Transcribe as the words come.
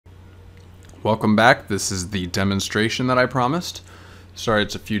Welcome back. This is the demonstration that I promised. Sorry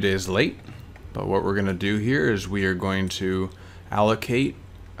it's a few days late, but what we're going to do here is we are going to allocate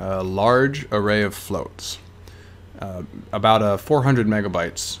a large array of floats, about 400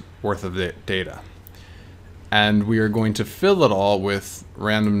 megabytes worth of data. And we are going to fill it all with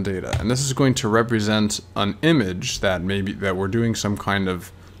random data. And this is going to represent an image that we're doing some kind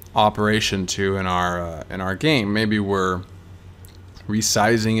of operation to in our game. Maybe we're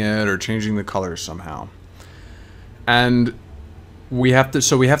resizing it or changing the colors somehow. And we have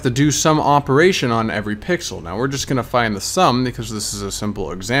to do some operation on every pixel. Now we're just going to find the sum because this is a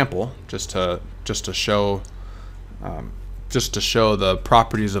simple example, just to show the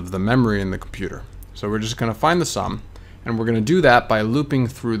properties of the memory in the computer. So we're just going to find the sum, and we're going to do that by looping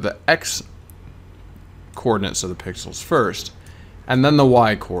through the x coordinates of the pixels first, and then the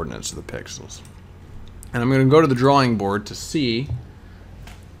y coordinates of the pixels. And I'm going to go to the drawing board to see.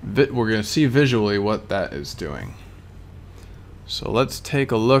 We're going to see visually what that is doing. So let's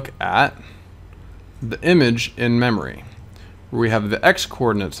take a look at the image in memory. We have the x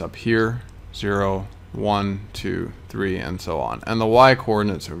coordinates up here, 0, 1, 2, 3, and so on. And the y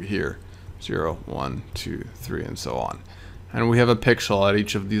coordinates over here, 0, 1, 2, 3, and so on. And we have a pixel at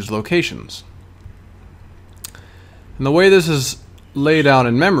each of these locations. And the way this is laid out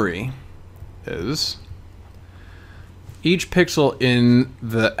in memory is each pixel in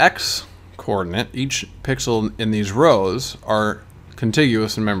the x coordinate, each pixel in these rows are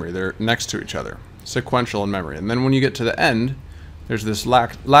contiguous in memory. They're next to each other, sequential in memory. And then when you get to the end, there's this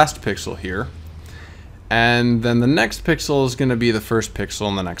last pixel here. And then the next pixel is going to be the first pixel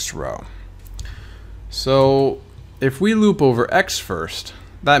in the next row. So if we loop over x first,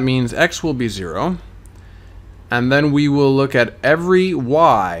 that means x will be 0. And then we will look at every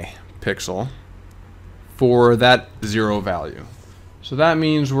y pixel for that 0 value. So that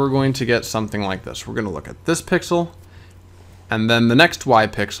means we're going to get something like this. We're going to look at this pixel, and then the next y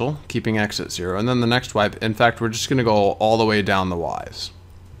pixel, keeping x at 0, and then the next y. In fact, we're just going to go all the way down the y's.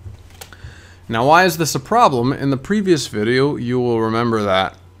 Now, why is this a problem? In the previous video, you will remember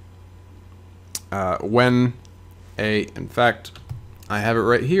that in fact, I have it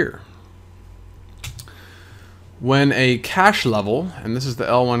right here. When a cache level, and this is the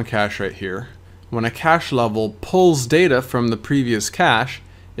L1 cache right here, when a cache level pulls data from the previous cache,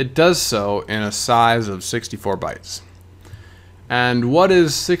 it does so in a size of 64 bytes. And what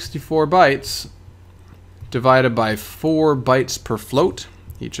is 64 bytes divided by 4 bytes per float?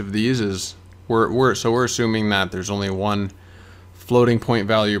 Each of these is, so we're assuming that there's only one floating point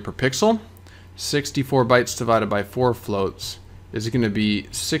value per pixel. 64 bytes divided by 4 floats is going to be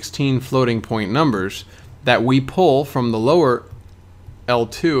 16 floating point numbers that we pull from the lower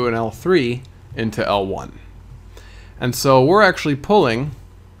L2 and L3 into L1. And so we're actually pulling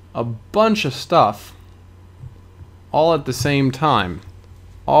a bunch of stuff all at the same time.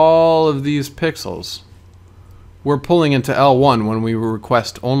 All of these pixels we're pulling into L1 when we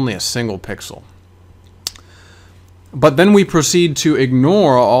request only a single pixel. But then we proceed to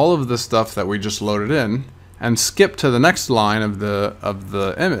ignore all of the stuff that we just loaded in and skip to the next line of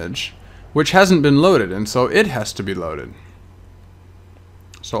the image, which hasn't been loaded, and so it has to be loaded.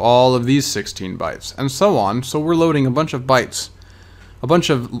 So all of these 16 bytes, and so on. So we're loading a bunch of bytes, a bunch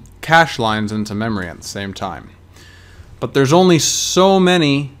of cache lines into memory at the same time. But there's only so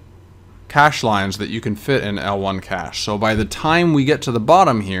many cache lines that you can fit in L1 cache. So by the time we get to the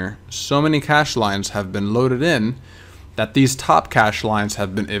bottom here, so many cache lines have been loaded in that these top cache lines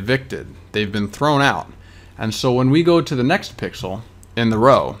have been evicted. They've been thrown out. And so when we go to the next pixel in the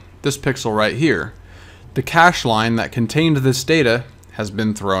row, this pixel right here, the cache line that contained this data has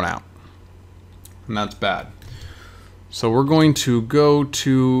been thrown out. And that's bad. So we're going to go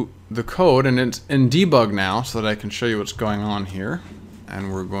to the code, and it's in debug now so that I can show you what's going on here.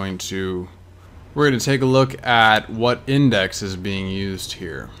 And we're going to take a look at what index is being used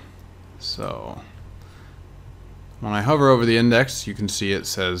here. So when I hover over the index, you can see it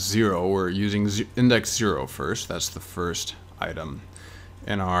says 0. We're using index 0 first. That's the first item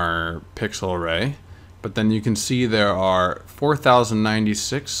in our pixel array. But then you can see there are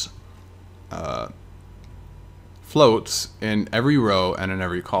 4,096 floats in every row and in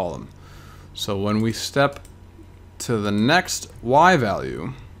every column. So when we step to the next y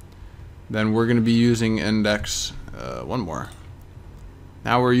value, then we're going to be using index, one more.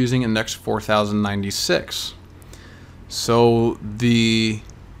 Now we're using index 4,096. So the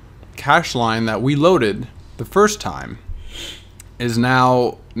cache line that we loaded the first time is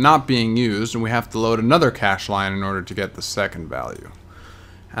now not being used, and we have to load another cache line in order to get the second value.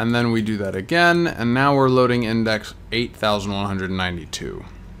 And then we do that again, and now we're loading index 8,192.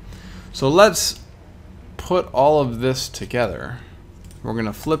 So let's put all of this together. We're going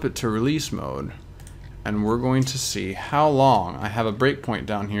to flip it to release mode, and we're going to see how long. I have a breakpoint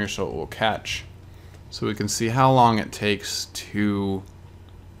down here so it will catch, so we can see how long it takes to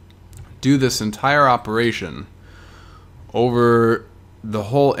do this entire operation over the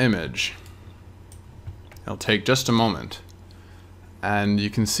whole image. It'll take just a moment, and you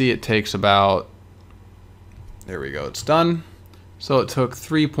can see it takes about, there we go, it's done. So it took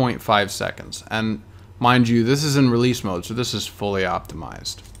 3.5 seconds, and mind you, this is in release mode, so this is fully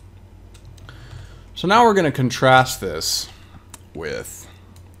optimized. So now we're going to contrast this with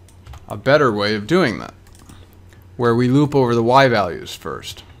a better way of doing that, where we loop over the Y values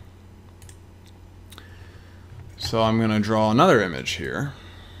first. So I'm going to draw another image here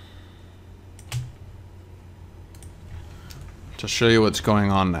to show you what's going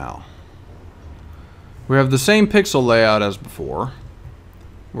on now. We have the same pixel layout as before,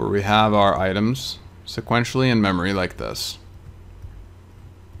 where we have our items sequentially in memory like this.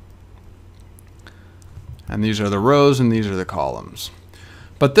 And these are the rows and these are the columns.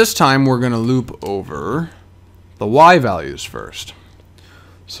 But this time we're going to loop over the Y values first.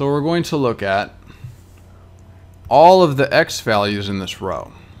 So we're going to look at all of the X values in this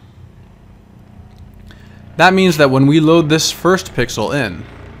row. That means that when we load this first pixel in,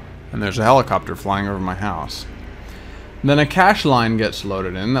 and there's a helicopter flying over my house, then a cache line gets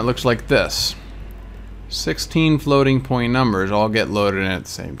loaded in that looks like this. 16 floating point numbers all get loaded in at the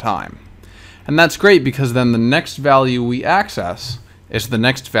same time. And that's great because then the next value we access is the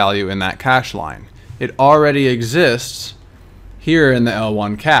next value in that cache line. It already exists here in the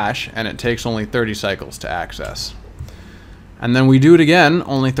L1 cache, and it takes only 30 cycles to access. And then we do it again,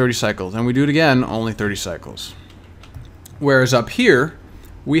 only 30 cycles, and we do it again, only 30 cycles. Whereas up here,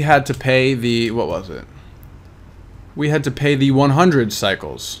 we had to pay the, what was it? We had to pay the 100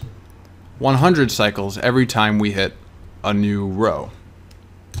 cycles. 100 cycles every time we hit a new row.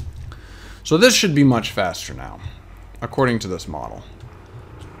 So this should be much faster now, according to this model.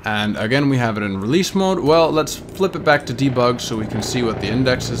 And again, we have it in release mode. Well, let's flip it back to debug so we can see what the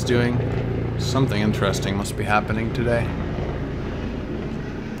index is doing. Something interesting must be happening today.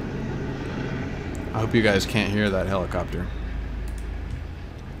 I hope you guys can't hear that helicopter.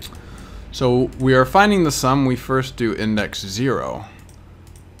 So we are finding the sum. We first do index 0.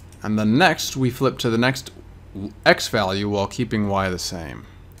 And then next we flip to the next X value while keeping Y the same.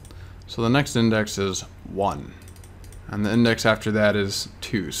 So the next index is 1. And the index after that is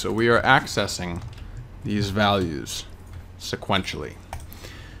 2. So we are accessing these values sequentially.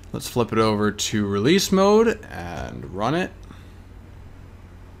 Let's flip it over to release mode and run it.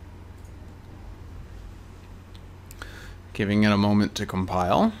 Giving it a moment to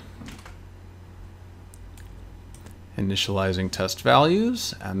compile. Initializing test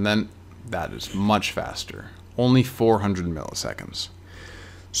values, and then that is much faster. Only 400 milliseconds.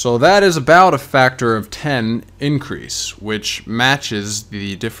 So that is about a factor of 10 increase, which matches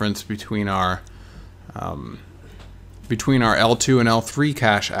the difference between our L2 and L3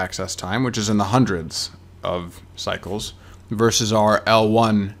 cache access time, which is in the hundreds of cycles, versus our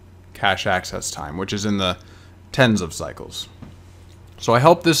L1 cache access time, which is in the tens of cycles. So I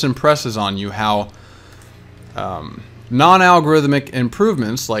hope this impresses on you how non-algorithmic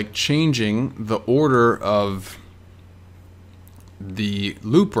improvements, like changing the order of the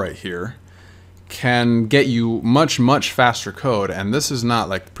loop right here, can get you much faster code. And this is not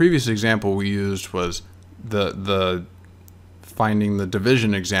like the previous example we used was the finding the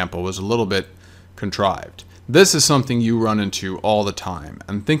division example was a little bit contrived. This is something you run into all the time,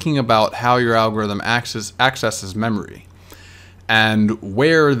 and thinking about how your algorithm accesses memory and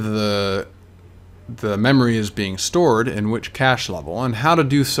where the memory is being stored in which cache level and how to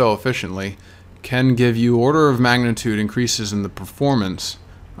do so efficiently can give you order of magnitude increases in the performance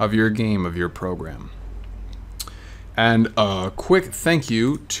of your game, of your program. And a quick thank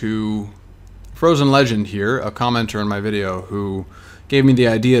you to Frozen Legend here, a commenter in my video, who gave me the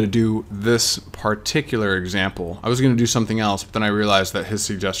idea to do this particular example. I was going to do something else, but then I realized that his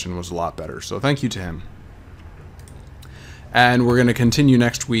suggestion was a lot better. So thank you to him. And we're going to continue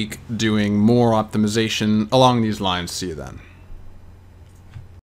next week doing more optimization along these lines. See you then.